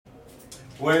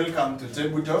Welcome to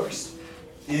Table Talks.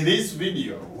 In this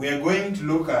video, we are going to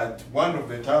look at one of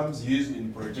the terms used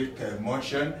in projectile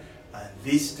motion, and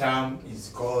this term is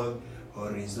called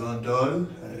horizontal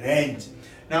range.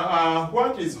 Now,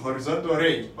 what is horizontal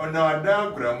range? On our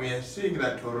diagram, we are seeing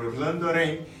that horizontal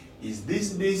range is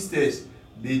this distance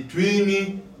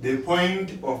between the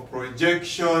point of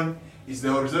projection, is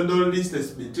the horizontal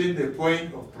distance between the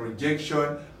point of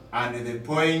projection and the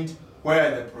point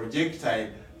where the projectile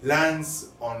lands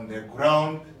on the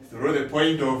ground through the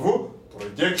point of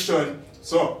projection.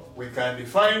 So we can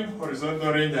define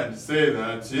horizontal range and say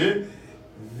that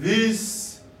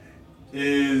this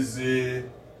is the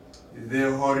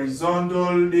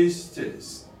horizontal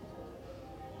distance.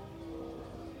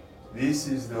 This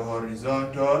is the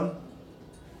horizontal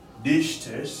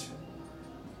distance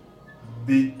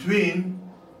between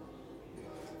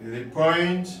the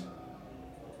point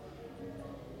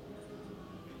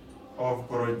of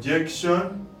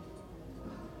projection,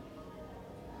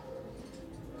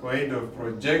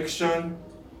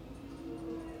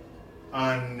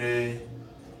 and the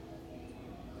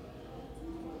point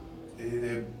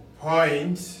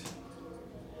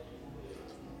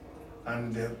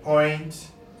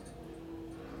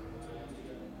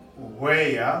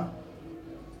where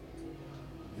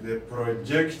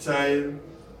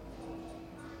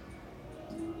the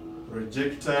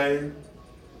projectile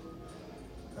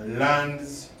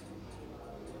lands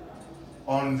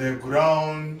on the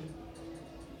ground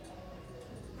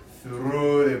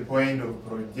through the point of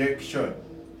projection.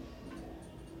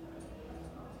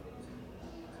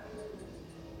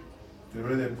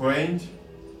 Through the point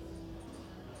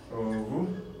of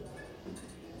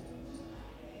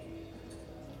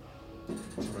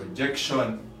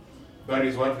projection. That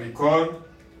is what we call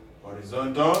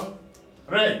horizontal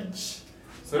range.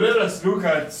 So let us look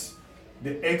at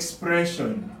the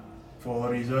expression for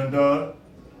horizontal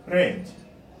range.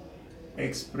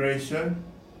 Expression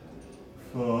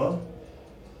for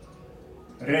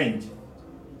range.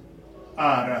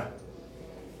 R.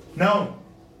 Now,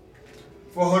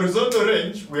 for horizontal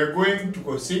range, we are going to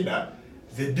consider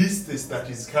the distance that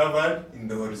is covered in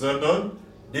the horizontal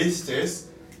distance,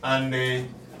 and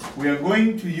we are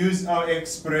going to use our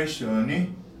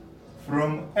expression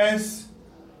from S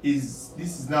this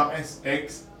is now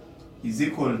Sx is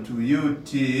equal to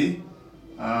ut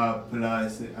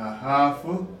plus a half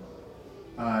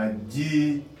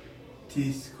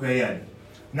gt squared.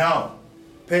 Now,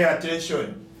 pay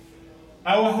attention.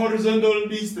 Our horizontal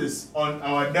distance on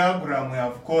our diagram, we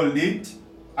have called it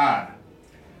r.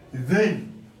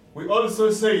 Then, we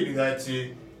also said that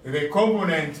the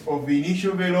component of the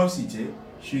initial velocity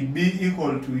should be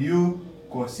equal to u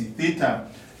cos theta.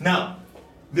 Now,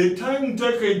 the time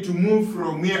taken to move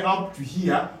from here up to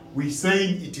here, we said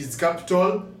it is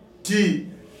capital T.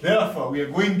 Therefore, we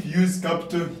are going to use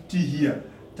capital T here,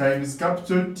 times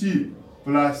capital T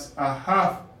plus a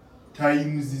half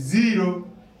times 0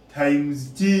 times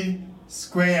t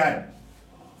squared.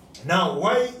 Now,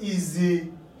 why is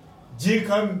g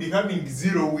becoming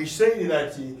 0? We say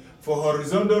that for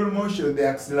horizontal motion, the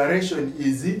acceleration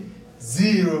is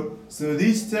 0. So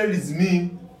this tells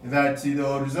me that the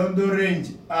horizontal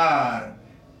range r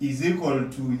is equal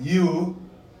to u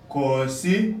cos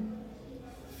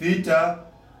theta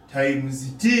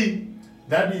times t.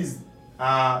 That is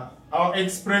our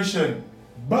expression.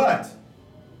 But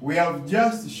we have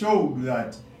just showed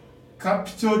that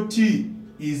capital T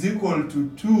is equal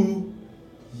to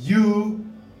 2u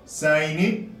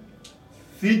sin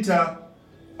theta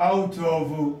out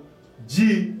of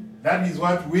g. That is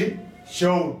what we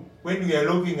showed when we are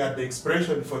looking at the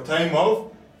expression for time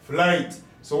of flight.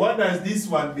 So what does this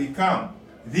one become?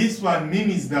 This one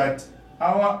means that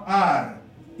our r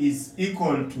is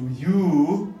equal to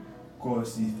u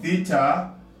cos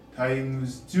theta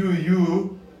times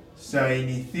 2u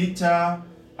sin theta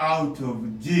out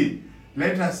of g.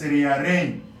 Let us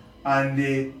rearrange, and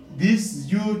this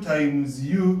u times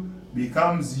u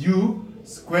becomes u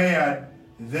squared,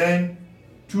 then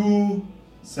 2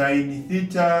 sin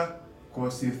theta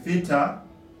cos theta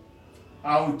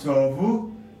out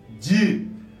of g.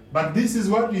 But this is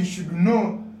what you should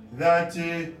know, that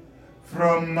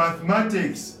from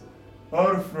mathematics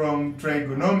or from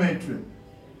trigonometry,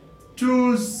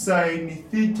 2 sin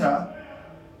theta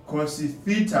cos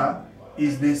theta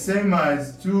is the same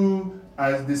as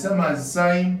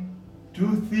sine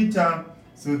 2 theta.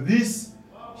 So this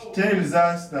tells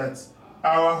us that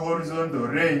our horizontal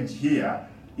range here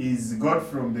is got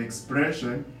from the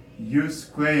expression u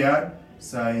squared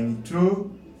sin 2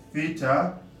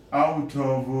 theta out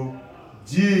of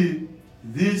g.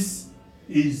 This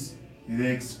is the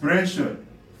expression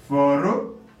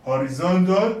for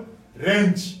horizontal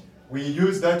range. We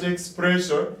use that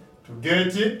expression to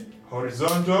get it,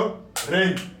 horizontal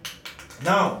range.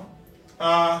 Now,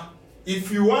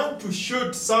 if you want to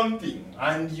shoot something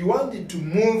and you want it to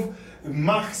move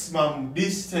maximum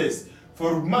distance,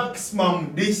 for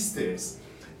maximum distance,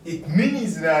 it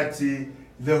means that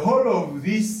the whole of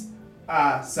this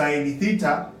sine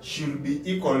theta should be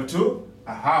equal to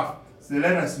a half. So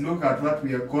let us look at what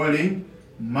we are calling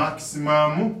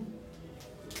maximum.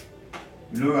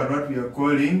 Look at what we are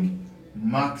calling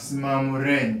maximum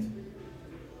range.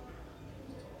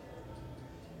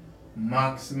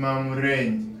 Maximum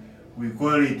range. We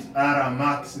call it R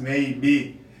max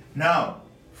maybe. Now,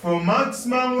 for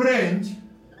maximum range,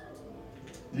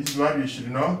 this is what we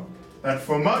should know, that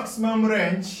for maximum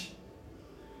range,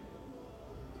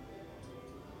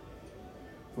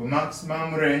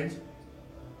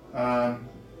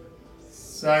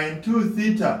 sine 2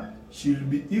 theta should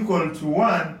be equal to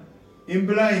 1,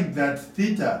 implying that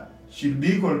theta should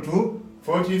be equal to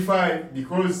 45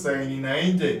 because sine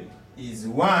 90 is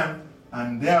 1,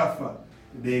 and therefore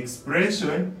the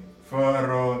expression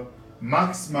for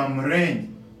maximum range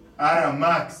R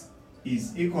max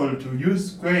is equal to U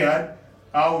squared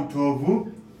out of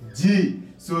G.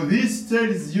 So this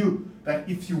tells you that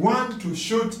if you want to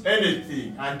shoot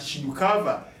anything and to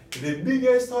cover the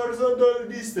biggest horizontal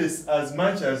distance as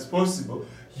much as possible,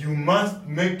 you must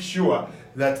make sure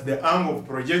that the angle of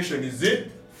projection is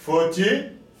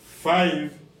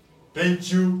 45.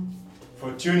 Thank you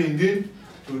for tuning in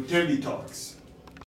to Teddy Talks.